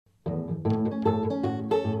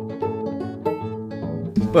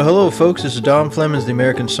Well, hello, folks. This is Dom Flemons, the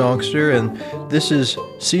American Songster, and this is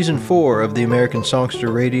Season 4 of the American Songster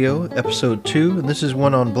Radio, Episode 2, and this is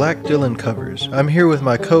one on Black Dylan covers. I'm here with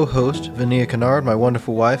my co-host, Vania Kinard, my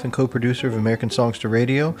wonderful wife and co-producer of American Songster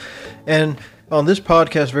Radio, and on this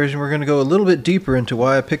podcast version, we're going to go a little bit deeper into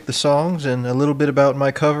why I picked the songs and a little bit about my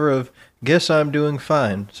cover of Guess I'm Doing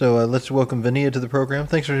Fine. So let's welcome Vania to the program.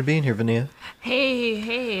 Thanks for being here, Vania.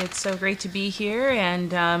 Hey, it's so great to be here.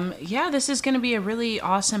 And this is going to be a really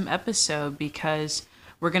awesome episode because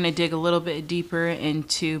we're going to dig a little bit deeper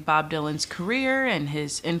into Bob Dylan's career and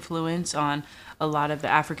his influence on a lot of the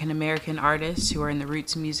African-American artists who are in the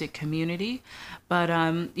roots music community. But,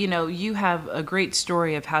 you have a great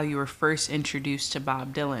story of how you were first introduced to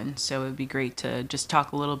Bob Dylan. So it would be great to just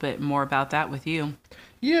talk a little bit more about that with you.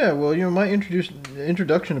 Yeah, well, my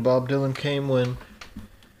introduction to Bob Dylan came when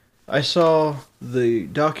I saw the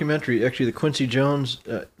documentary, actually the Quincy Jones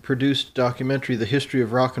produced documentary, The History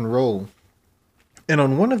of Rock and Roll. And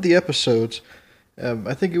on one of the episodes,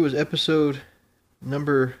 I think it was episode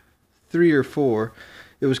number 3 or 4,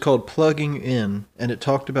 it was called Plugging In, and it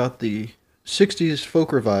talked about the 60s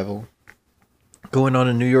folk revival going on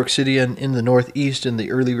in New York City and in the Northeast in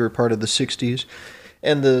the earlier part of the 60s.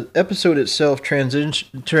 And the episode itself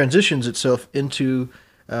transitions itself into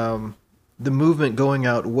the movement going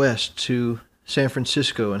out west to San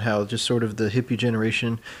Francisco and how just sort of the hippie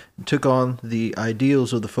generation took on the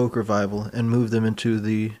ideals of the folk revival and moved them into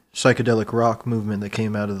the psychedelic rock movement that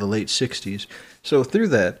came out of the late 60s. So through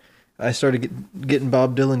that, I started getting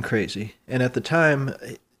Bob Dylan crazy. And at the time,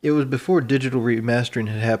 it was before digital remastering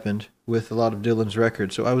had happened with a lot of Dylan's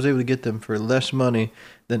records, so I was able to get them for less money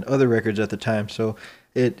than other records at the time. So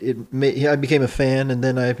I became a fan, and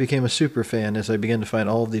then I became a super fan as I began to find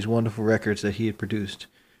all of these wonderful records that he had produced.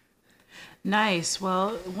 Nice.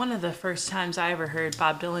 Well, one of the first times I ever heard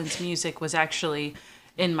Bob Dylan's music was actually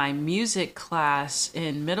in my music class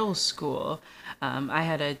in middle school. I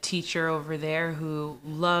had a teacher over there who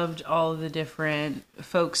loved all the different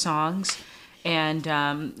folk songs. And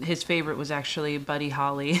his favorite was actually Buddy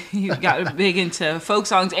Holly. He got big into folk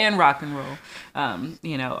songs and rock and roll.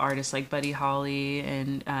 Artists like Buddy Holly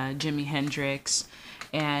and Jimi Hendrix.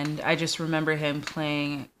 And I just remember him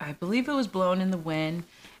playing, I believe it was Blowin' in the Wind.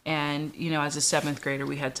 And, as a 7th grader,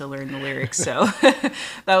 we had to learn the lyrics. So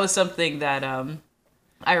that was something that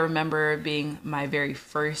I remember being my very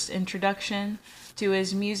first introduction to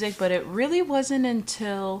his music. But it really wasn't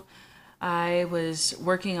until I was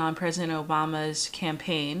working on President Obama's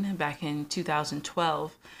campaign back in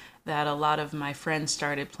 2012 that a lot of my friends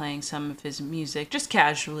started playing some of his music just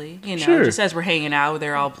casually, Sure. Just as we're hanging out,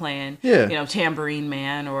 they're all playing, Tambourine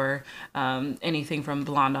Man or anything from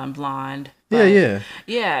Blonde on Blonde. But,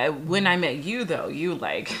 yeah, when I met you, though, you,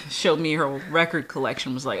 showed me your record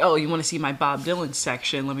collection, was like, oh, you want to see my Bob Dylan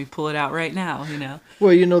section? Let me pull it out right now,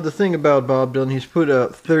 Well, the thing about Bob Dylan, he's put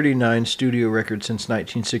out 39 studio records since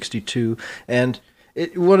 1962, and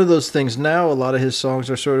one of those things now, a lot of his songs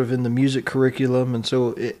are sort of in the music curriculum, and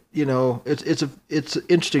so, it's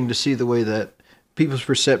interesting to see the way that people's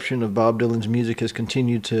perception of Bob Dylan's music has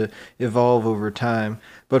continued to evolve over time.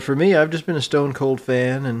 But for me, I've just been a stone cold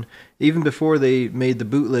fan, and even before they made the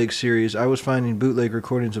bootleg series, I was finding bootleg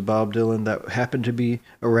recordings of Bob Dylan that happened to be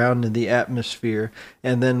around in the atmosphere.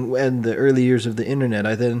 And then in the early years of the internet,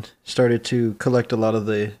 I then started to collect a lot of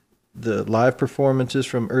the live performances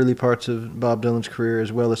from early parts of Bob Dylan's career,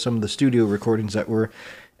 as well as some of the studio recordings that were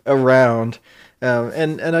around.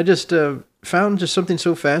 And I just found just something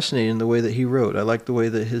so fascinating in the way that he wrote. I like the way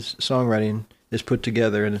that his songwriting is put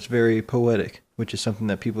together, and it's very poetic, which is something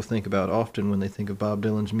that people think about often when they think of Bob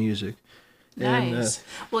Dylan's music. Nice. And,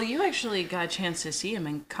 well, you actually got a chance to see him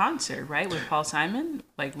in concert, right, with Paul Simon?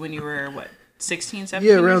 When you were, 16, 17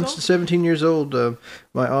 years old? Yeah, around 17 years old.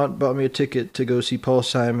 My aunt bought me a ticket to go see Paul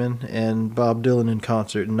Simon and Bob Dylan in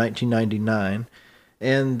concert in 1999.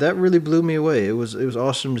 And that really blew me away. It was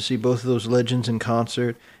awesome to see both of those legends in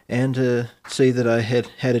concert, and to say that I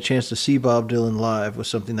had a chance to see Bob Dylan live was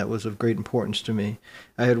something that was of great importance to me.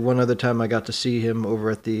 I had one other time I got to see him over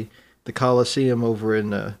at the Coliseum over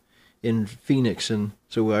in Phoenix, and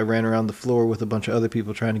so I ran around the floor with a bunch of other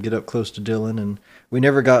people trying to get up close to Dylan, and we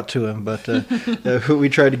never got to him, but we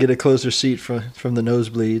tried to get a closer seat from the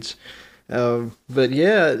nosebleeds. But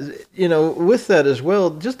yeah, with that as well,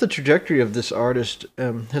 just the trajectory of this artist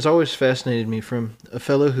has always fascinated me, from a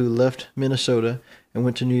fellow who left Minnesota and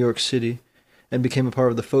went to New York City and became a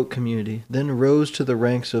part of the folk community, then rose to the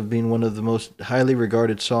ranks of being one of the most highly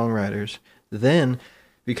regarded songwriters, then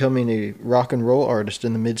becoming a rock and roll artist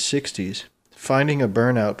in the mid-60s, finding a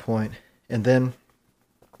burnout point, and then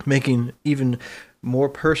making even more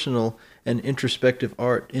personal and introspective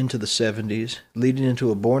art into the 70s, leading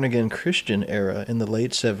into a born-again Christian era in the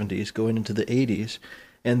late 70s, going into the 80s.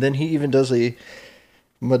 And then he even does a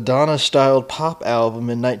Madonna-styled pop album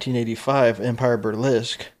in 1985, Empire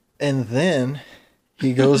Burlesque. And then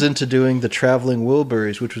he goes into doing the Traveling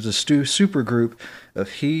Wilburys, which was a supergroup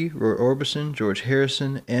of he, Roy Orbison, George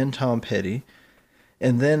Harrison, and Tom Petty.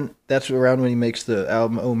 And then that's around when he makes the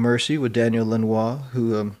album Oh Mercy with Daniel Lanois,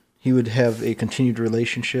 who he would have a continued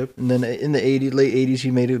relationship. And then in the late 80s,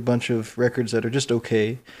 he made a bunch of records that are just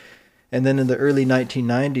okay. And then in the early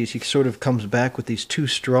 1990s, he sort of comes back with these two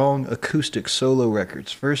strong acoustic solo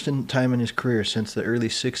records, first in time in his career since the early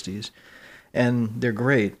 60s. And they're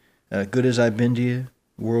great. Good As I've Been to You,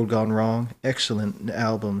 World Gone Wrong, excellent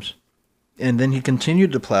albums. And then he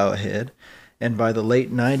continued to plow ahead. And by the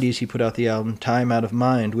late 90s, he put out the album Time Out of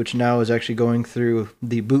Mind, which now is actually going through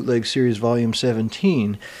the Bootleg Series Volume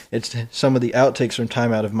 17. It's some of the outtakes from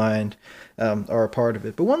Time Out of Mind are a part of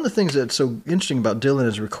it. But one of the things that's so interesting about Dylan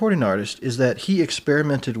as a recording artist is that he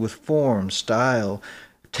experimented with form, style,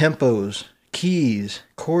 tempos, keys,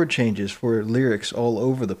 chord changes for lyrics all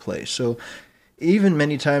over the place. So even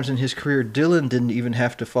many times in his career, Dylan didn't even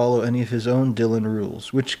have to follow any of his own Dylan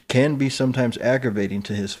rules, which can be sometimes aggravating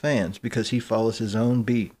to his fans because he follows his own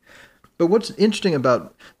beat. But what's interesting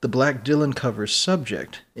about the Black Dylan cover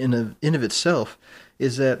subject in of itself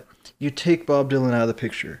is that you take Bob Dylan out of the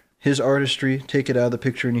picture, his artistry, take it out of the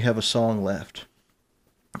picture, and you have a song left.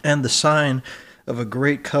 And the sign of a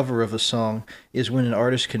great cover of a song is when an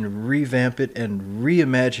artist can revamp it and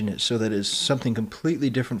reimagine it so that it's something completely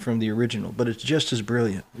different from the original, but it's just as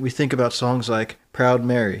brilliant. We think about songs like Proud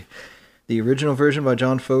Mary. The original version by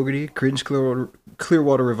John Fogerty, Creedence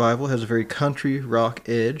Clearwater Revival, has a very country rock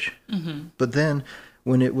edge, but then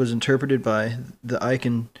when it was interpreted by the Ike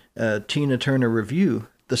and Tina Turner Review,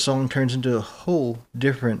 the song turns into a whole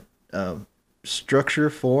different structure,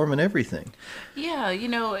 form, and everything. Yeah,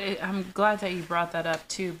 I'm glad that you brought that up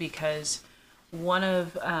too, because one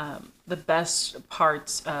of the best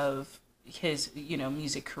parts of his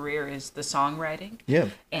music career is the songwriting. Yeah.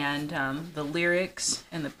 And the lyrics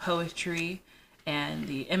and the poetry and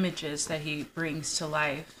the images that he brings to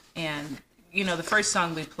life. And the first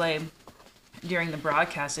song we play during the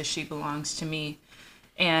broadcast is She Belongs to Me,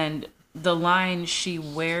 and the line, she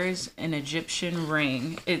wears an Egyptian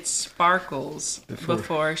ring, it sparkles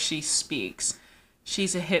before she speaks.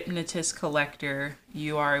 She's a hypnotist collector,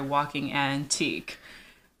 you are a walking antique.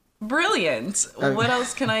 Brilliant. What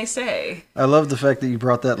else can I say? I love the fact that you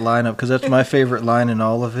brought that line up because that's my favorite line in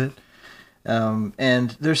all of it.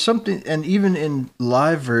 And there's something, and even in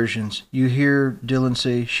live versions, you hear Dylan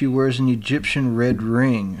say she wears an Egyptian red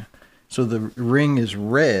ring. So the ring is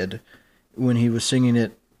red when he was singing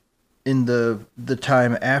it in the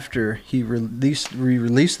time after he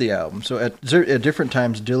re-released the album. So at different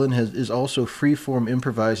times, Dylan is also freeform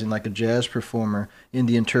improvising like a jazz performer in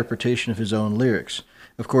the interpretation of his own lyrics.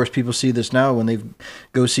 Of course, people see this now when they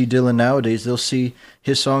go see Dylan nowadays. They'll see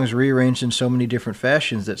his songs rearranged in so many different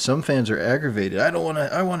fashions that some fans are aggravated. I want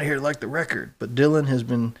to hear it like the record. But Dylan has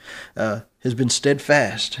been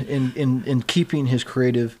steadfast in keeping his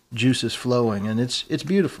creative juices flowing, and it's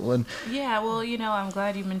beautiful. And yeah, well, I'm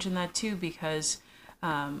glad you mentioned that too, because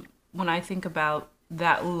when I think about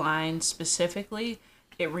that line specifically,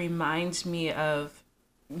 it reminds me of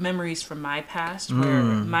memories from my past where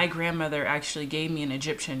my grandmother actually gave me an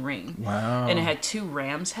Egyptian ring. Wow. And it had 2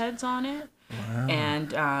 ram's heads on it. Wow.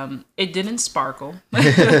 And it didn't sparkle.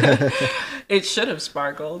 It should have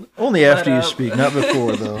sparkled. Only after you speak, not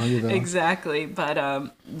before, though. Exactly.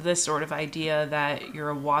 But this sort of idea that you're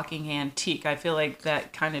a walking antique, I feel like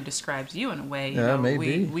that kind of describes you in a way.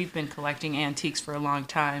 Maybe. We've been collecting antiques for a long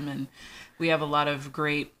time, and we have a lot of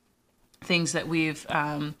great things that we've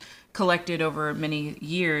collected over many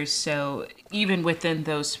years. So even within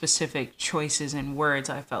those specific choices and words,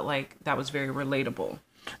 I felt like that was very relatable.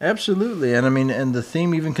 Absolutely. And and the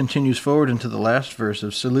theme even continues forward into the last verse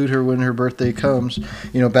of salute her when her birthday comes,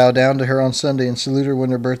 bow down to her on Sunday and salute her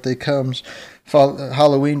when her birthday comes.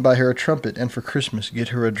 Halloween, buy her a trumpet, and for Christmas, get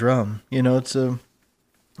her a drum. It's one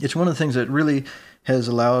of the things that really has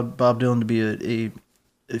allowed Bob Dylan to be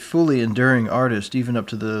a fully enduring artist, even up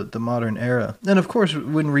to the modern era. And of course,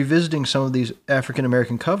 when revisiting some of these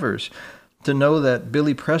African-American covers, to know that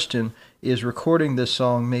Billy Preston is recording this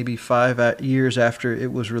song maybe 5 years after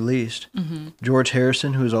it was released. Mm-hmm. George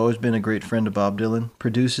Harrison, who has always been a great friend of Bob Dylan,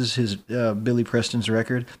 produces his Billy Preston's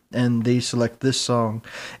record, and they select this song.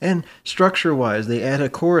 And structure-wise, they add a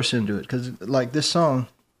chorus into it, because like this song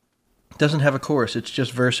doesn't have a chorus. It's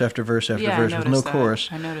just verse after verse after verse with no chorus.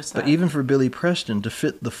 I noticed that. But even for Billy Preston, to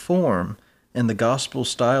fit the form, and the gospel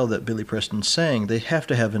style that Billy Preston sang, they have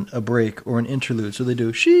to have a break or an interlude. So they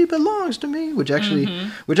do "She Belongs to Me," which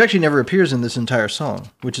actually never appears in this entire song,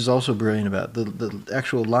 which is also brilliant about it. The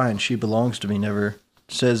actual line "She belongs to me" never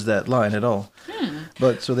says that line at all.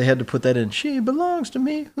 But so they had to put that in. "She belongs to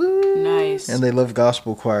me." Woo. Nice. And they love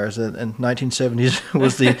gospel choirs. And 1970s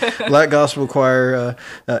was the black gospel choir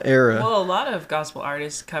era. Well, a lot of gospel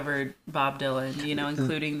artists covered Bob Dylan,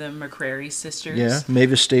 including the McCrary sisters. Yeah,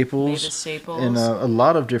 Mavis Staples. Mavis Staples. And a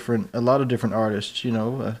lot of different artists.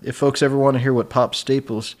 If folks ever want to hear what Pop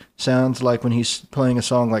Staples sounds like when he's playing a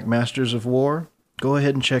song like "Masters of War," go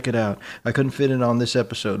ahead and check it out. I couldn't fit it on this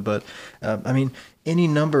episode, but any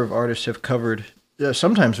number of artists have covered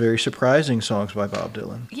sometimes very surprising songs by Bob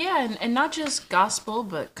Dylan. Yeah, and not just gospel,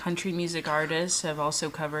 but country music artists have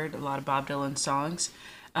also covered a lot of Bob Dylan songs.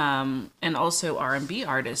 And also R&B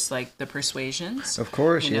artists like the Persuasions. Of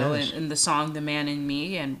course, yes. And the song "The Man in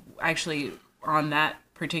Me." And actually, on that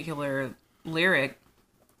particular lyric,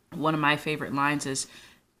 one of my favorite lines is,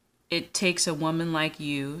 "It takes a woman like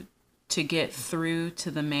you to get through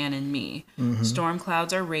to the man in me. Storm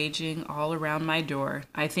clouds are raging all around my door.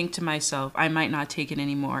 I think to myself, I might not take it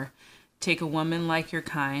anymore. Take a woman like your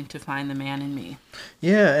kind to find the man in me."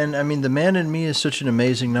 Yeah, and "The Man in Me" is such an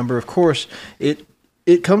amazing number. Of course, it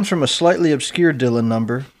comes from a slightly obscure Dylan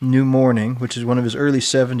number, "New Morning," which is one of his early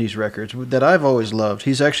 70s records that I've always loved.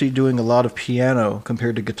 He's actually doing a lot of piano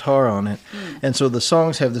compared to guitar on it. And so the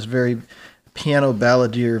songs have this very piano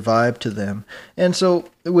balladeer vibe to them. And so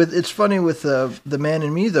it's funny with "The Man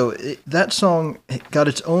in Me," though, that song got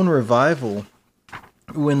its own revival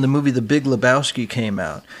when the movie The Big Lebowski came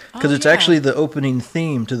out, because it's actually the opening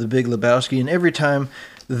theme to The Big Lebowski. And every time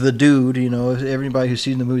the dude, everybody who's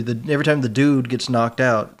seen the movie, every time the dude gets knocked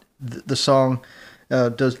out, the song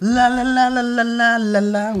does "la la la la la la la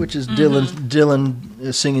la," which is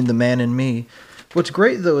Dylan singing "The Man in Me." What's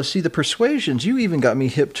great, though, is the Persuasions. You even got me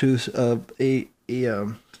hip to a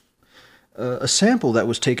sample that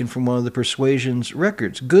was taken from one of the Persuasions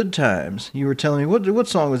records, "Good Times." You were telling me, what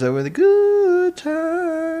song was that with the "Good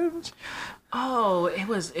Times"? Oh,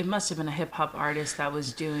 it must have been a hip-hop artist that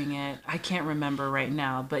was doing it. I can't remember right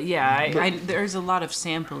now. But yeah, there's a lot of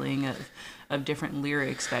sampling of different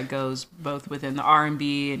lyrics that goes both within the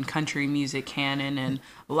R&B and country music canon, and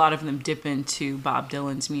a lot of them dip into Bob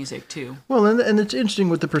Dylan's music too. Well, and it's interesting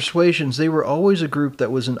with the Persuasions, they were always a group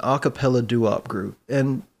that was an a cappella doo-wop group.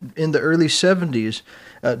 And in the early 70s,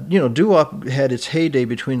 doo-wop had its heyday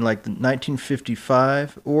between like the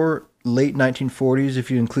 1955 or late 1940s,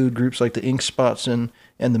 if you include groups like the Ink Spots and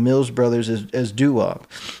the Mills Brothers as doo-wop.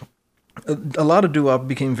 A lot of doo-wop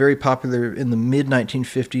became very popular in the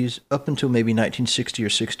mid-1950s up until maybe 1960 or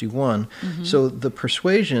 61. So the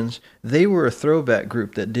Persuasions, they were a throwback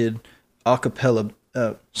group that did a cappella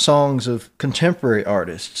songs of contemporary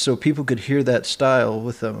artists. So people could hear that style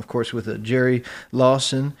with, of course, with Jerry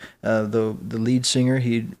Lawson, the lead singer.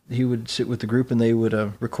 He would sit with the group and they would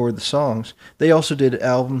record the songs. They also did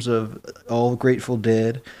albums of all Grateful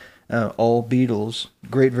Dead, all Beatles,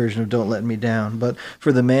 great version of "Don't Let Me Down." But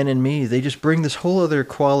for "The Man in Me," they just bring this whole other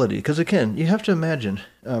quality. Because again, you have to imagine,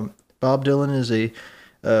 Bob Dylan is a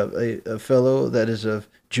fellow that is of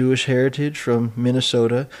Jewish heritage from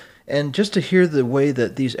Minnesota. And just to hear the way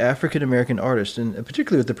that these African-American artists, and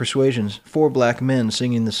particularly with the Persuasions, 4 black men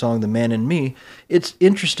singing the song "The Man in Me," it's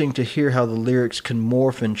interesting to hear how the lyrics can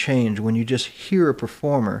morph and change when you just hear a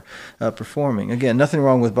performer performing. Again, nothing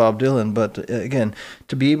wrong with Bob Dylan, but again,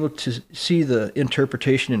 to be able to see the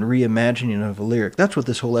interpretation and reimagining of a lyric, that's what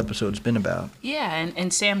this whole episode's been about. Yeah,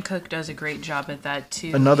 and Sam Cooke does a great job at that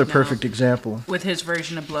too. Another perfect example. With his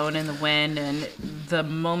version of "Blowin' in the Wind," and the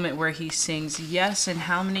moment where he sings, "Yes, and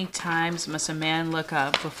how many times must a man look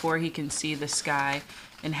up before he can see the sky?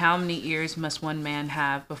 And how many ears must one man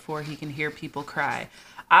have before he can hear people cry?"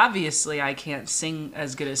 Obviously, I can't sing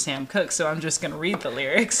as good as Sam Cooke, so I'm just going to read the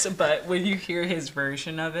lyrics. But when you hear his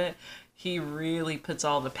version of it, he really puts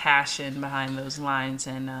all the passion behind those lines.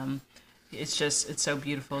 And it's so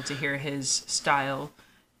beautiful to hear his style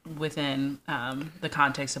within the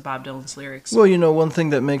context of Bob Dylan's lyrics. Well, one thing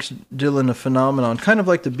that makes Dylan a phenomenon, kind of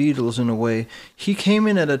like the Beatles in a way, he came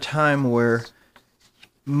in at a time where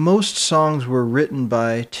most songs were written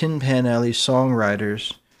by Tin Pan Alley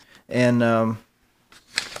songwriters, and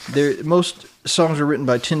most songs were written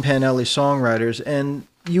by Tin Pan Alley songwriters, and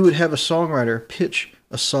you would have a songwriter pitch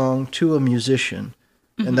a song to a musician.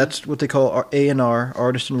 And that's what they call A&R,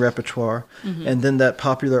 artist and repertoire. And then that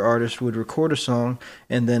popular artist would record a song,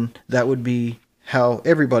 and then that would be how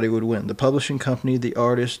everybody would win. The publishing company, the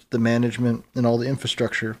artist, the management, and all the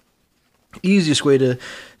infrastructure. Easiest way to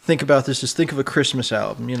think about this is think of a Christmas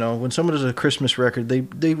album. You know, when someone does a Christmas record,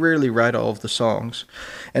 they rarely write all of the songs.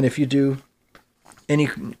 And if you do any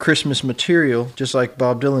Christmas material, just like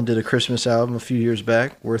Bob Dylan did a Christmas album a few years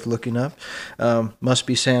back, worth looking up. Must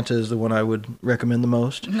Be Santa is the one I would recommend the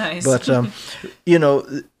most. Nice. But, you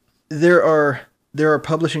know, there are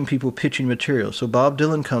publishing people pitching material. So Bob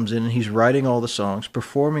Dylan comes in and he's writing all the songs,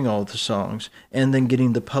 performing all the songs, and then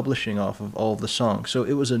getting the publishing off of all the songs. So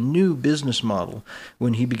it was a new business model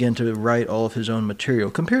when he began to write all of his own material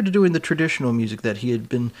compared to doing the traditional music that he had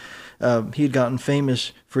gotten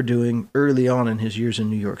famous for doing early on in his years in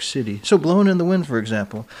New York City. So Blowin' in the Wind, for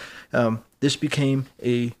example, this became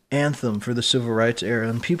a anthem for the civil rights era,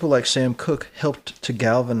 and people like Sam Cooke helped to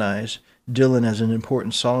galvanize Dylan as an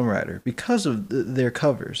important songwriter because of their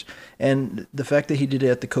covers. And the fact that he did it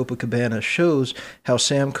at the Copacabana shows how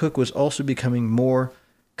Sam Cooke was also becoming more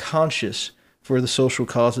conscious for the social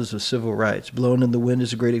causes of civil rights. Blowin' in the Wind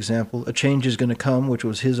is a great example. A Change Is Gonna Come, which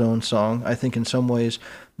was his own song. I think in some ways,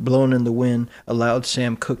 Blowin' in the Wind allowed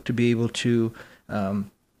Sam Cooke to be able to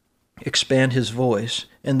expand his voice.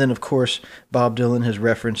 And then, of course, Bob Dylan has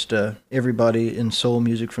referenced everybody in soul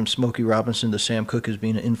music from Smokey Robinson to Sam Cooke as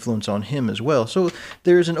being an influence on him as well. So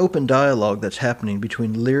there's an open dialogue that's happening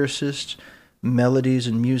between lyricists, melodies,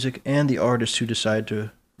 and music, and the artists who decide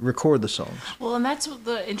to record the songs. Well, and that's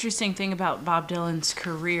the interesting thing about Bob Dylan's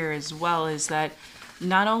career as well, is that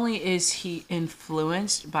not only is he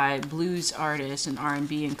influenced by blues artists and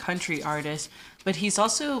R&B and country artists, but he's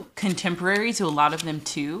also contemporary to a lot of them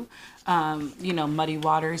too. You know, Muddy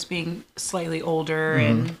Waters being slightly older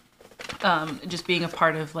and just being a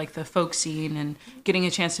part of like the folk scene and getting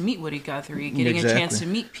a chance to meet Woody Guthrie, getting a chance to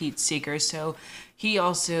meet Pete Seeger. So he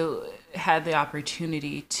also had the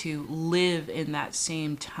opportunity to live in that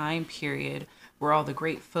same time period where all the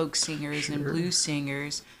great folk singers and blues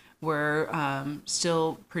singers were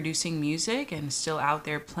still producing music and still out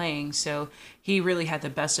there playing. So he really had the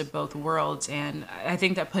best of both worlds. And I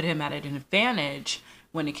think that put him at an advantage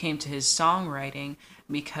when it came to his songwriting,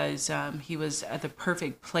 because he was at the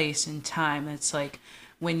perfect place and time. It's like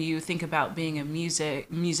when you think about being a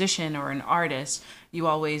musician or an artist, you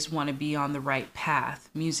always want to be on the right path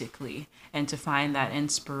musically and to find that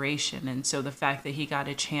inspiration. And so the fact that he got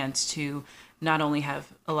a chance to not only have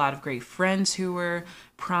a lot of great friends who were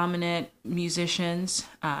prominent musicians,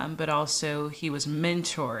 but also he was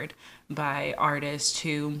mentored by artists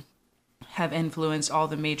who have influenced all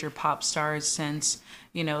the major pop stars since,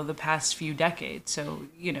 you know, the past few decades. So,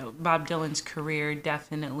 you know, Bob Dylan's career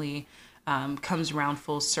definitely comes around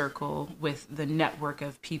full circle with the network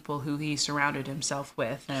of people who he surrounded himself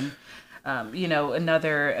with. And, you know,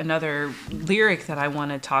 another lyric that I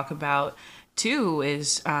want to talk about too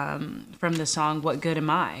is from the song What Good Am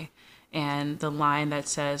I? And the line that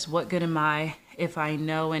says, what good am I if I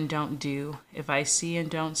know and don't do, if I see and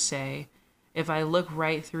don't say, if I look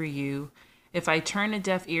right through you, if I turn a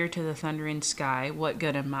deaf ear to the thundering sky, what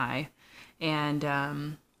good am I?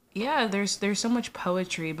 And yeah, there's so much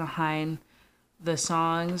poetry behind the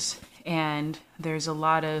songs, and there's a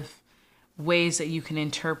lot of ways that you can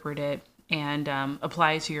interpret it and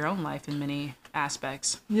apply it to your own life in many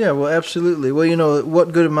aspects. Yeah, well, absolutely. Well, you know,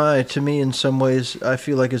 What Good Am I, to me, in some ways, I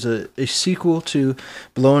feel like is a sequel to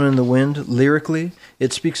Blowin' in the Wind lyrically.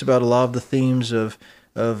 It speaks about a lot of the themes of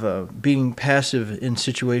being passive in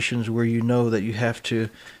situations where you know that you have to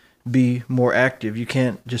be more active. You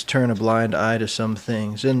can't just turn a blind eye to some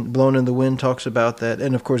things. And Blowin' in the Wind talks about that.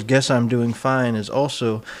 And of course, Guess I'm Doing Fine is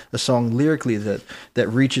also a song lyrically that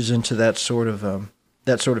reaches into that sort of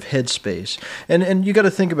headspace. And you got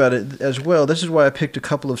to think about it as well. This is why I picked a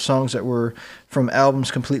couple of songs that were from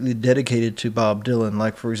albums completely dedicated to Bob Dylan.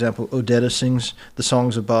 Like, for example, Odetta Sings the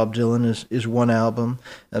Songs of Bob Dylan is one album.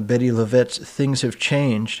 Betty Lavette's Things Have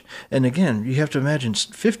Changed. And again, you have to imagine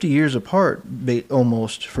 50 years apart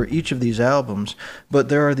almost for each of these albums. But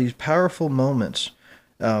there are these powerful moments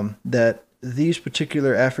that these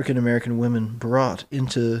particular African-American women brought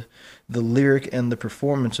into the lyric and the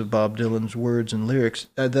performance of Bob Dylan's words and lyrics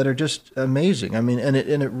that are just amazing. I mean, and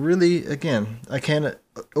it really, again, I can't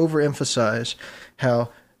overemphasize how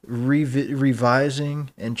revising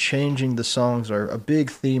and changing the songs are a big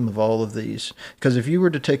theme of all of these. Because if you were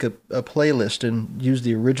to take a playlist and use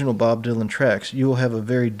the original Bob Dylan tracks, you will have a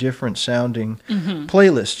very different sounding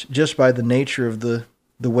playlist just by the nature of the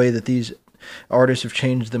way that these artists have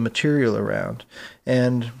changed the material around.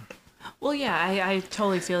 And well, yeah, I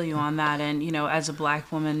totally feel you on that. And, you know, as a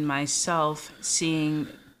black woman myself, seeing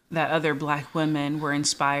that other black women were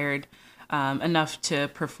inspired enough to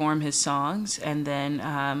perform his songs and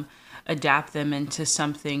then adapt them into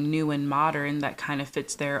something new and modern that kind of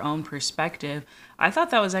fits their own perspective, I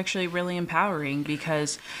thought that was actually really empowering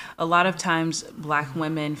because a lot of times Black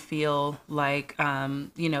women feel like,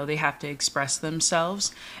 they have to express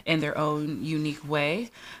themselves in their own unique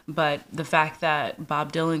way. But the fact that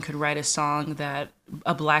Bob Dylan could write a song that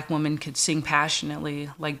a Black woman could sing passionately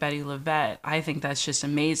like Betty LaVette, I think that's just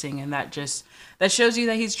amazing. And that shows you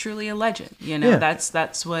that he's truly a legend. Yeah.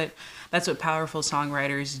 That's what powerful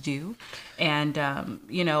songwriters do. And,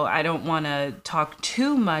 I don't want to talk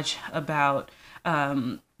too much about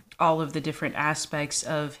all of the different aspects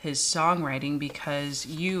of his songwriting because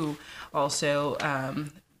you also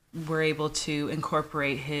were able to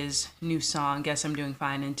incorporate his new song, Guess I'm Doing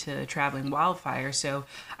Fine, into Traveling Wildfire. So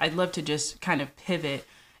I'd love to just kind of pivot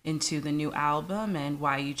into the new album and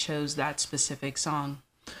why you chose that specific song.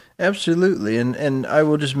 Absolutely, and I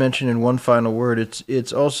will just mention in one final word,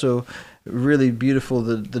 it's also really beautiful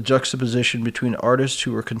the juxtaposition between artists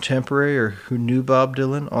who were contemporary or who knew Bob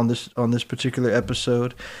Dylan on this particular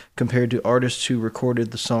episode compared to artists who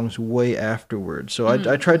recorded the songs way afterwards. So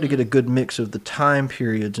I tried to get a good mix of the time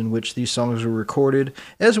periods in which these songs were recorded,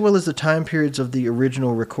 as well as the time periods of the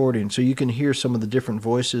original recording, so you can hear some of the different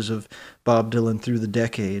voices of Bob Dylan through the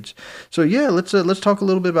decades. So yeah, let's talk a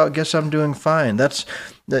little bit about Guess I'm Doing Fine. That's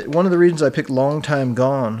one of the reasons I picked Long Time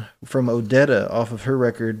Gone from Odetta off of her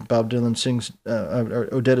record, Bob Dylan sings,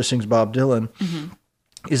 Odetta sings Bob Dylan,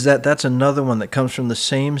 is that's another one that comes from the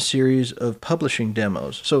same series of publishing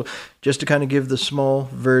demos. So just to kind of give the small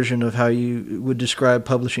version of how you would describe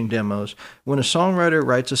publishing demos, when a songwriter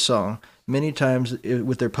writes a song, many times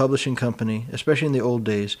with their publishing company, especially in the old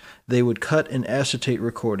days, they would cut an acetate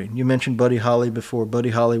recording. You mentioned Buddy Holly before.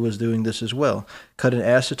 Buddy Holly was doing this as well. Cut an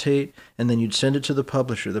acetate, and then you'd send it to the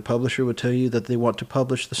publisher. The publisher would tell you that they want to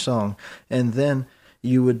publish the song, and then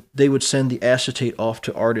they would send the acetate off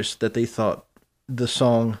to artists that they thought the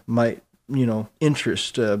song might,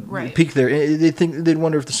 interest, pique they'd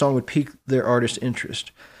wonder if the song would pique their artist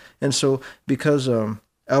interest. And so because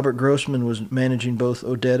Albert Grossman was managing both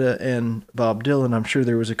Odetta and Bob Dylan, I'm sure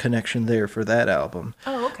there was a connection there for that album.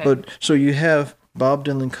 Oh, okay. But so you have Bob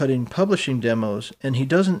Dylan cutting publishing demos, and he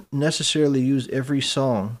doesn't necessarily use every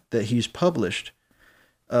song that he's published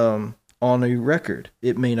on a record.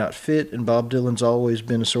 It may not fit, and Bob Dylan's always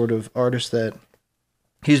been a sort of artist that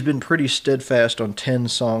he's been pretty steadfast on 10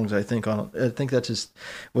 songs, I think. I think that's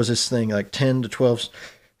his thing, like 10 to 12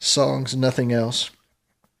 songs, nothing else.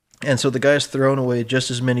 And so the guy's thrown away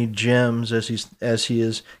just as many gems as he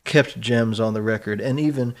has kept gems on the record. And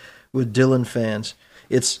even with Dylan fans,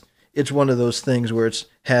 it's one of those things where it's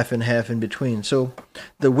half and half in between. So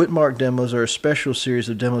the Whitmark demos are a special series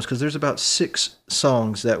of demos because there's about 6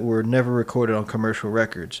 songs that were never recorded on commercial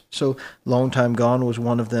records. So Long Time Gone was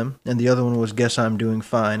one of them, and the other one was Guess I'm Doing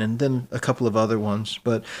Fine, and then a couple of other ones.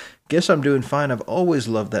 But Guess I'm Doing Fine, I've always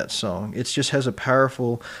loved that song. It just has a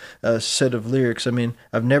powerful set of lyrics. I mean,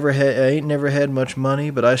 I ain't never had much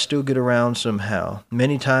money, but I still get around somehow.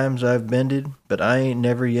 Many times I've bended, but I ain't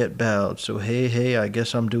never yet bowed. So hey, I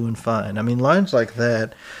guess I'm doing fine. I mean, lines like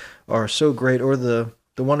that are so great. Or the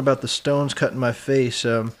one about the stones cutting my face.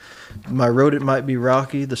 My road, it might be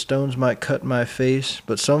rocky, the stones might cut my face,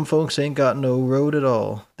 but some folks ain't got no road at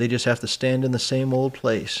all. They just have to stand in the same old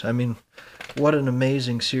place. I mean, what an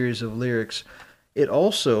amazing series of lyrics.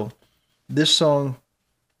 This song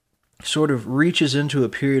sort of reaches into a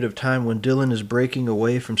period of time when Dylan is breaking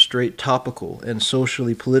away from straight topical and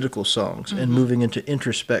socially political songs and moving into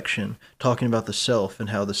introspection, talking about the self and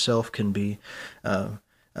how the self can be,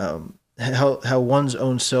 how one's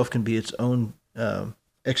own self can be its own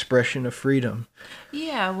expression of freedom.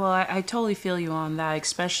 Yeah, well, I totally feel you on that,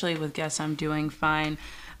 especially with Guess I'm Doing Fine.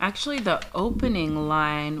 Actually, the opening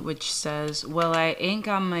line, which says, well, I ain't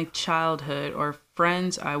got my childhood or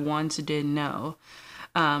friends I once did know,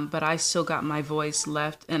 but I still got my voice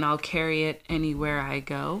left and I'll carry it anywhere I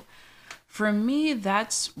go. For me,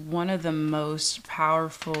 that's one of the most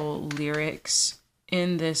powerful lyrics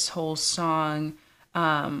in this whole song,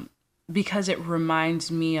 because it reminds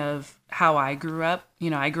me of how I grew up.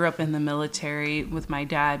 I grew up in the military with my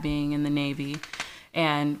dad being in the Navy.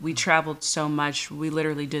 And we traveled so much, we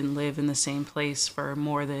literally didn't live in the same place for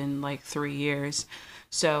more than 3 years.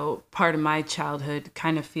 So part of my childhood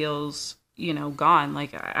kind of feels, gone.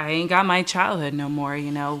 Like I ain't got my childhood no more,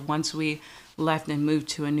 Once we left and moved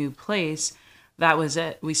to a new place, that was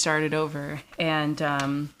it. We started over. And,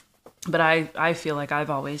 but I feel like I've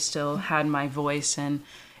always still had my voice, and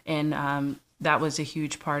that was a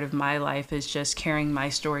huge part of my life, is just carrying my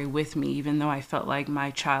story with me, even though I felt like my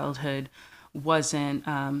childhood wasn't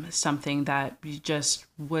something that just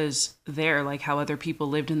was there, like how other people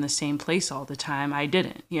lived in the same place all the time. I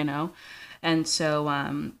didn't, And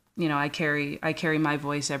so I carry my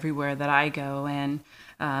voice everywhere that I go, and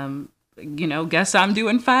guess I'm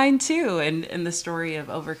doing fine too. And the story of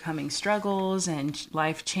overcoming struggles and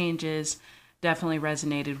life changes definitely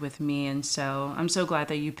resonated with me. And so I'm so glad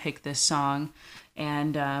that you picked this song.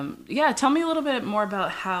 And tell me a little bit more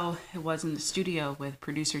about how it was in the studio with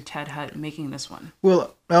producer Ted Hutt making this one.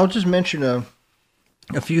 Well, I'll just mention a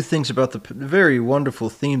few things about the very wonderful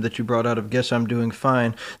theme that you brought out of Guess I'm Doing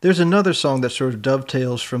Fine. There's another song that sort of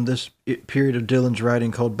dovetails from this period of Dylan's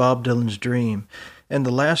writing called Bob Dylan's Dream. And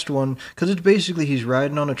the last one, because it's basically he's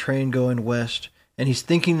riding on a train going west, and he's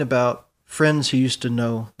thinking about friends he used to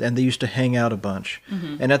know, and they used to hang out a bunch.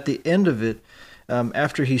 Mm-hmm. And at the end of it,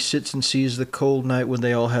 after he sits and sees the cold night when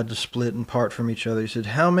they all had to split and part from each other, he said,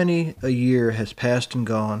 "How many a year has passed and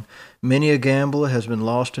gone? Many a gamble has been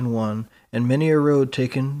lost and won, and many a road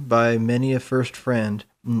taken by many a first friend,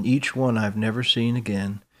 and each one I've never seen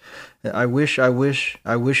again. I wish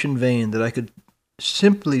in vain that I could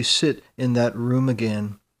simply sit in that room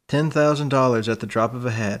again. $10,000 at the drop of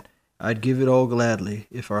a hat. I'd give it all gladly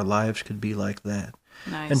if our lives could be like that."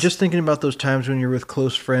 Nice. And just thinking about those times when you're with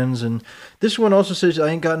close friends, and this one also says, I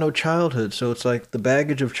ain't got no childhood, so it's like the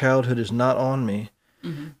baggage of childhood is not on me,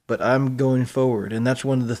 but I'm going forward. And that's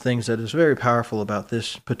one of the things that is very powerful about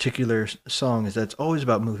this particular song, is that it's always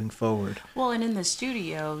about moving forward. Well, and in the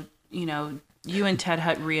studio, you and Ted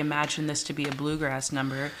Hutt reimagined this to be a bluegrass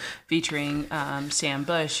number featuring Sam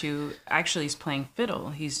Bush, who actually is playing fiddle.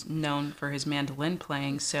 He's known for his mandolin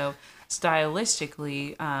playing, so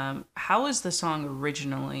stylistically, how was the song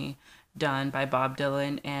originally done by Bob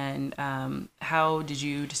Dylan, and how did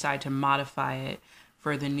you decide to modify it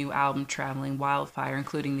for the new album Traveling Wildfire,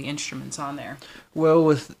 including the instruments on there? Well,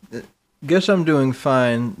 with Guess I'm Doing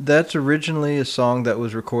Fine, that's originally a song that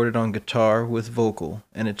was recorded on guitar with vocal,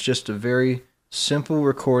 and it's just a very simple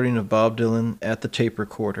recording of Bob Dylan at the tape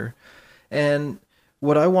recorder. And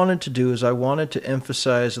what I wanted to do is I wanted to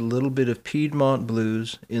emphasize a little bit of Piedmont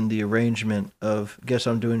blues in the arrangement of Guess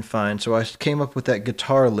I'm Doing Fine. So I came up with that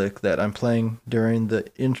guitar lick that I'm playing during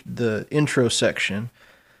the intro section.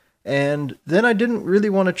 And then I didn't really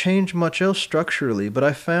want to change much else structurally, but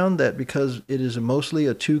I found that because it is mostly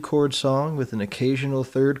a 2-chord song with an occasional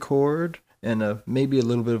 3rd chord and maybe a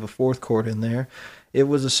little bit of a 4th chord in there, it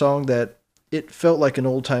was a song that it felt like an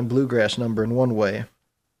old-time bluegrass number in one way.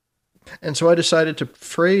 And so I decided to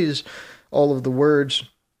phrase all of the words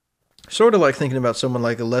sort of like thinking about someone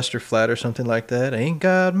like a Lester Flatt or something like that. Ain't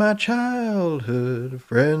got my childhood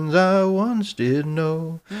friends I once did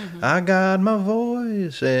know. I got my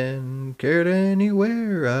voice and cared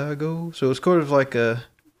anywhere I go. So it's sort of like a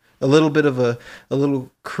little bit of a little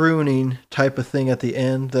crooning type of thing at the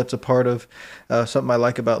end. That's a part of something I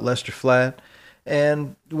like about Lester Flatt.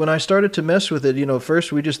 And when I started to mess with it,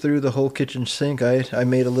 first we just threw the whole kitchen sink. I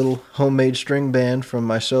made a little homemade string band from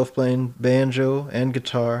myself playing banjo and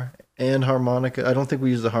guitar and harmonica. I don't think we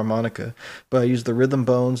used the harmonica, but I used the rhythm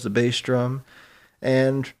bones, the bass drum.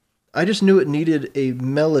 And I just knew it needed a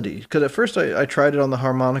melody. Because at first I tried it on the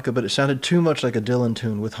harmonica, but it sounded too much like a Dylan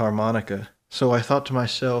tune with harmonica. So I thought to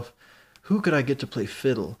myself, who could I get to play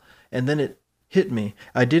fiddle? And then it hit me.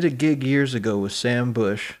 I did a gig years ago with Sam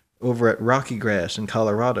Bush over at Rocky Grass in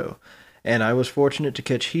Colorado, and I was fortunate to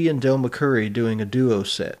catch he and Del McCurry doing a duo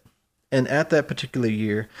set. And at that particular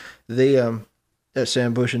year, they, at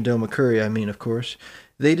Sam Bush and Del McCurry, I mean, of course,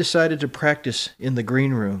 they decided to practice in the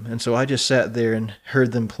green room, and so I just sat there and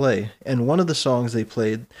heard them play. And one of the songs they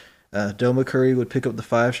played, Del McCurry would pick up the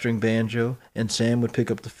 5-string banjo, and Sam would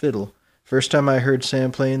pick up the fiddle. First time I heard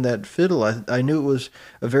Sam playing that fiddle, I knew it was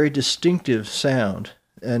a very distinctive sound.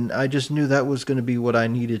 And I just knew that was going to be what I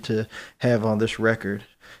needed to have on this record.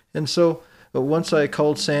 And so once I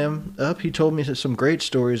called Sam up, he told me some great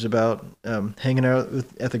stories about hanging out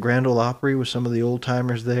at the Grand Ole Opry with some of the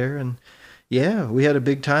old-timers there. And yeah, we had a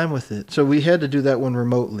big time with it. So we had to do that one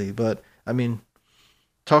remotely. But, I mean,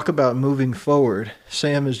 talk about moving forward.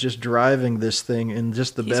 Sam is just driving this thing in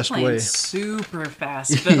just the best way. He's playing super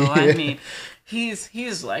fast fiddle. Yeah. I mean,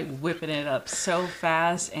 he's like whipping it up so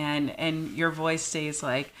fast, and your voice stays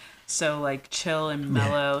like so like chill and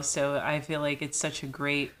mellow. Yeah. So I feel like it's such a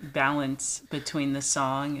great balance between the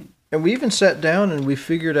song. And we even sat down and we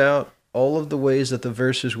figured out all of the ways that the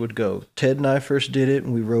verses would go. Ted and I first did it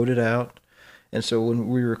and we wrote it out. And so when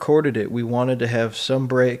we recorded it, we wanted to have some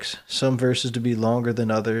breaks, some verses to be longer than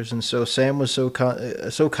others. And so Sam was so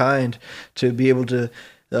kind to be able to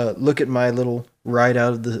look at my little write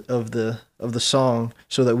out of the song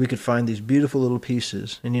so that we could find these beautiful little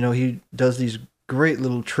pieces. And he does these great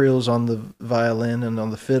little trills on the violin and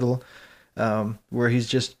on the fiddle, where he's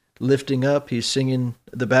just lifting up. He's singing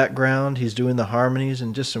the background. He's doing the harmonies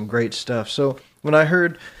and just some great stuff. So when I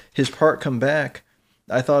heard his part come back,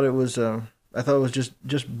 I thought it was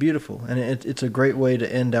just beautiful, and it's a great way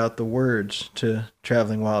to end out the words to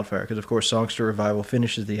Traveling Wildfire, because of course Songster Revival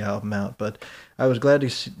finishes the album out. But I was glad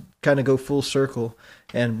to kind of go full circle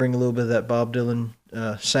and bring a little bit of that Bob Dylan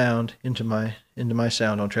sound into my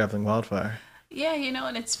sound on Traveling Wildfire. Yeah,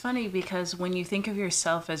 and it's funny because when you think of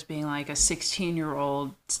yourself as being like a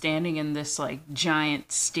 16-year-old standing in this like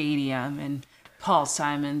giant stadium, and Paul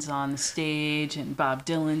Simon's on the stage and Bob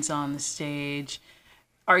Dylan's on the stage,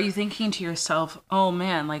 are you thinking to yourself, oh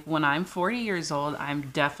man, like when I'm 40 years old,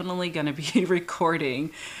 I'm definitely going to be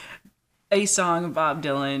recording a song of Bob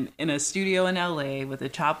Dylan in a studio in LA with a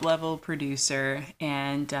top level producer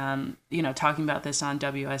and, talking about this on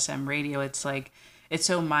WSM radio. It's like, it's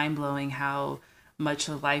so mind blowing how much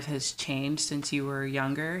life has changed since you were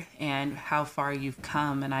younger and how far you've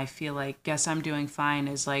come. And I feel like Guess I'm Doing Fine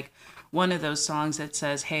is like one of those songs that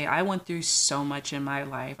says, hey, I went through so much in my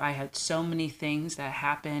life. I had so many things that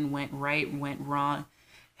happened, went right, went wrong,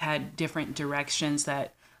 had different directions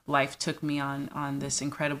that life took me on this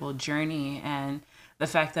incredible journey. And the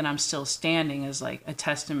fact that I'm still standing is like a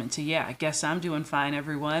testament to, I guess I'm doing fine,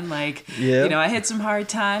 everyone. Like, I hit some hard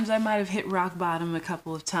times. I might have hit rock bottom a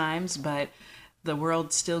couple of times, but the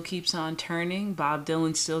world still keeps on turning. Bob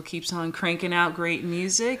Dylan still keeps on cranking out great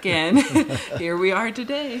music, and here we are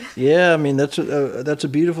today. Yeah, I mean that's a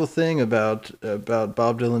beautiful thing about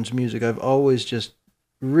Bob Dylan's music. I've always just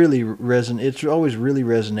really it's always really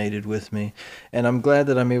resonated with me, and I'm glad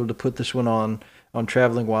that I'm able to put this one on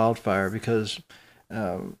Traveling Wildfire because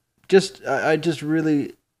I just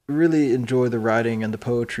really enjoy the writing and the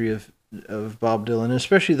poetry of Bob Dylan,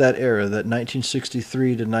 especially that era, that 1963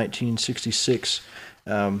 to 1966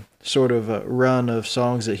 sort of run of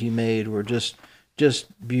songs that he made were just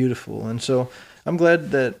beautiful. And so I'm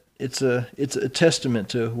glad that it's a testament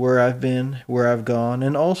to where I've been, where I've gone,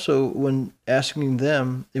 and also when asking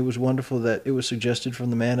them, it was wonderful that it was suggested from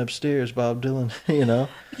the man upstairs, Bob Dylan.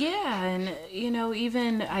 Yeah, and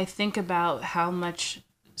even I think about how much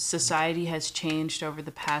society has changed over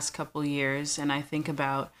the past couple years, and I think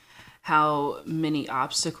about how many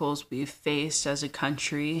obstacles we've faced as a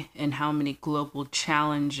country and how many global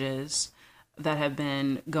challenges that have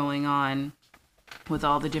been going on with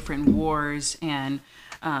all the different wars and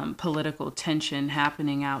political tension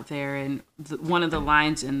happening out there. And one of the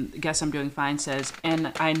lines in Guess I'm Doing Fine says,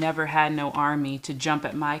 and I never had no army to jump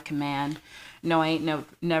at my command. No, I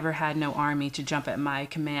ain't never had no army to jump at my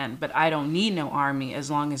command, but I don't need no army as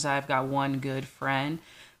long as I've got one good friend.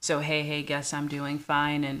 So hey, guess I'm doing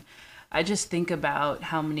fine. And I just think about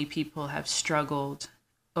how many people have struggled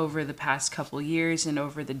over the past couple years and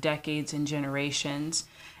over the decades and generations.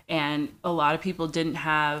 And a lot of people didn't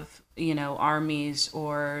have, armies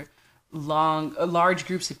or large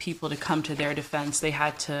groups of people to come to their defense. They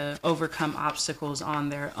had to overcome obstacles on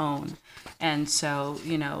their own. And so,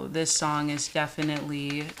 this song is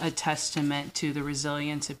definitely a testament to the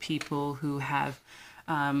resilience of people who have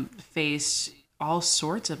faced all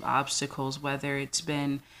sorts of obstacles, whether it's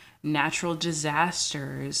been natural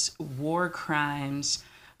disasters, war crimes,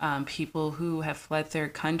 people who have fled their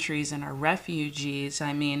countries and are refugees.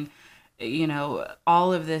 I mean,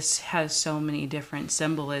 all of this has so many different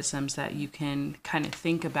symbolisms that you can kind of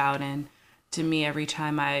think about. And to me, every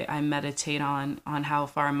time I meditate on how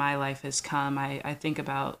far my life has come, I think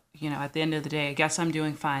about, at the end of the day, I guess I'm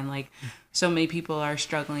doing fine. Like so many people are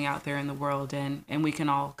struggling out there in the world, and we can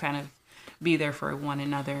all kind of be there for one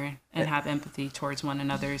another and have empathy towards one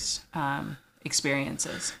another's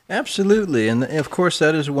experiences. Absolutely, and of course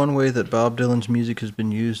that is one way that Bob Dylan's music has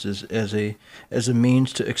been used as a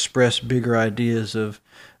means to express bigger ideas of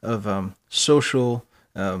social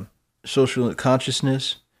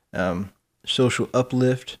consciousness, social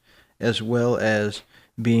uplift, as well as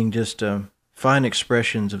being just fine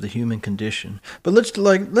expressions of the human condition. But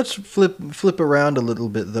let's flip around a little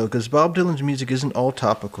bit though, because Bob Dylan's music isn't all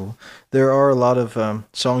topical. There are a lot of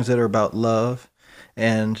songs that are about love,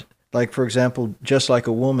 and like for example, Just Like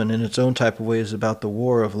a Woman in its own type of way is about the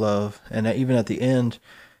war of love. And even at the end,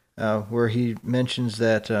 where he mentions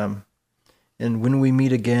that, and when we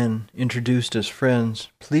meet again, introduced as friends,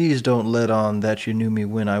 please don't let on that you knew me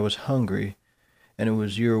when I was hungry, and it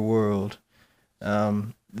was your world.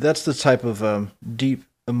 That's the type of deep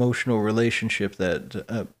emotional relationship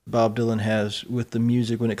that Bob Dylan has with the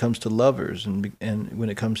music when it comes to lovers and when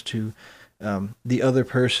it comes to the other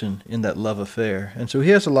person in that love affair. And so he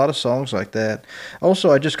has a lot of songs like that. Also,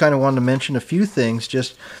 I just kind of wanted to mention a few things,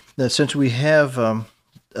 just that since we have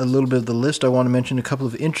a little bit of the list, I want to mention a couple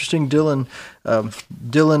of interesting Dylan,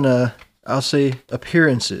 I'll say,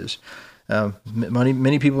 appearances.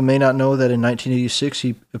 Many people may not know that in 1986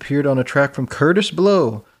 he appeared on a track from Curtis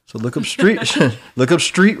Blow. So look up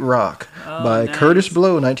Street Rock by nice. Curtis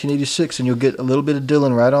Blow, 1986, and you'll get a little bit of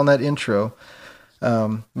Dylan right on that intro.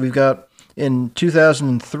 We've got in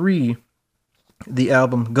 2003 the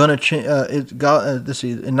album Gonna Change. Let's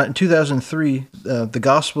see. In 2003, the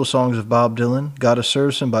gospel songs of Bob Dylan, "Gotta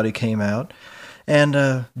Serve Somebody," came out. And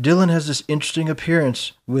Dylan has this interesting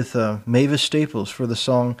appearance with Mavis Staples for the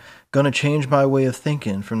song "Gonna Change My Way of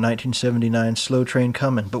Thinking" from 1979, Slow Train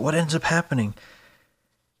Comin'. But what ends up happening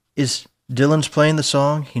is Dylan's playing the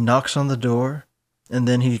song, he knocks on the door, and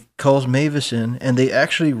then he calls Mavis in, and they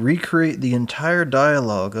actually recreate the entire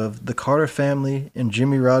dialogue of the Carter Family and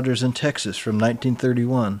Jimmy Rogers in Texas from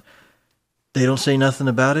 1931. They don't say nothing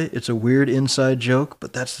about it. It's a weird inside joke,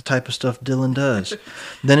 but that's the type of stuff Dylan does.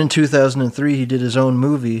 Then in 2003, he did his own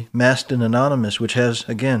movie, Masked and Anonymous, which has,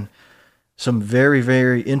 again, some very,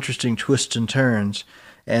 very interesting twists and turns.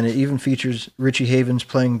 And it even features Richie Havens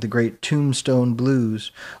playing the great Tombstone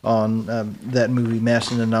Blues on that movie,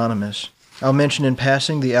 Masked and Anonymous. I'll mention in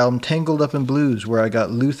passing the album Tangled Up in Blues, where I got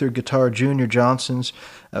Luther Guitar Jr. Johnson's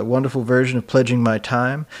wonderful version of Pledging My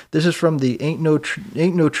Time. This is from the Ain't No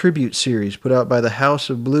Tribute series put out by the House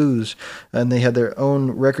of Blues, and they had their own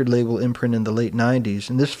record label imprint in the late 90s.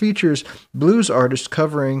 And this features blues artists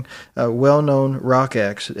covering well-known rock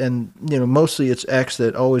acts, and mostly it's acts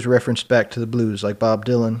that always referenced back to the blues, like Bob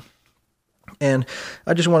Dylan. And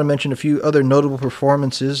I just want to mention a few other notable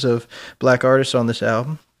performances of black artists on this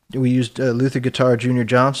album. We used Luther Guitar Jr.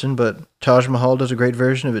 Johnson, but Taj Mahal does a great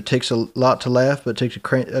version of It Takes a Lot to Laugh, but It Takes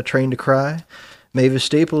a Train to Cry. Mavis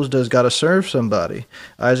Staples does Gotta Serve Somebody.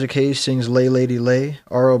 Isaac Hayes sings Lay Lady Lay.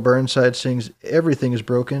 R.O. Burnside sings Everything is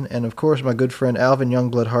Broken. And of course, my good friend Alvin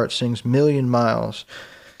Youngblood Hart sings Million Miles.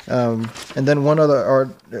 And then one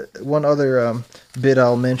other bit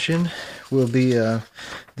I'll mention will be the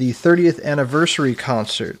 30th anniversary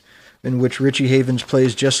concert, in which Richie Havens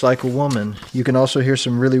plays Just Like a Woman. You can also hear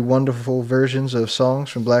some really wonderful versions of songs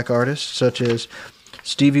from black artists, such as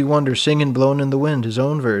Stevie Wonder singing Blowin' in the Wind, his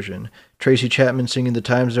own version, Tracy Chapman singing The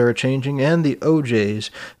Times Are A-Changing, and the OJs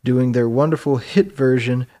doing their wonderful hit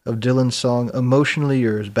version of Dylan's song Emotionally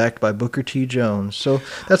Yours, backed by Booker T. Jones. So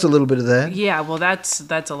that's a little bit of that. Yeah, well, that's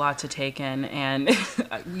a lot to take in, and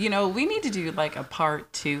we need to do like a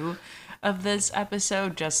part 2 of this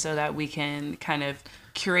episode just so that we can kind of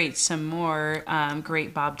curate some more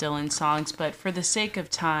great Bob Dylan songs. But for the sake of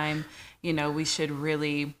time, we should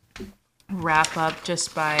really wrap up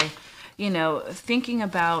just by, thinking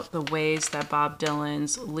about the ways that Bob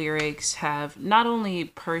Dylan's lyrics have not only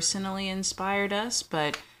personally inspired us,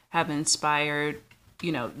 but have inspired,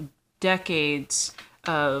 decades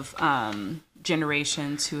of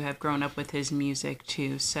generations who have grown up with his music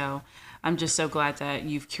too. So I'm just so glad that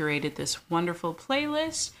you've curated this wonderful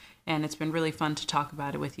playlist, and it's been really fun to talk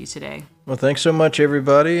about it with you today. Well, thanks so much,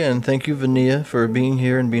 everybody, and thank you, Vania, for being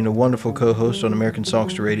here and being a wonderful co-host on American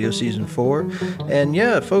Songster Radio Season 4. And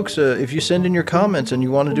yeah, folks, if you send in your comments and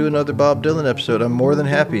you want to do another Bob Dylan episode, I'm more than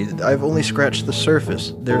happy. I've only scratched the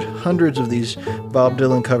surface. There's hundreds of these Bob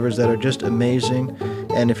Dylan covers that are just amazing,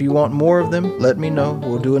 and if you want more of them, let me know.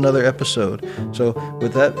 We'll do another episode. So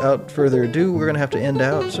with that, without further ado, we're going to have to end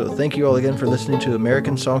out. So thank you all again for listening to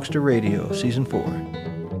American Songster Radio Season 4.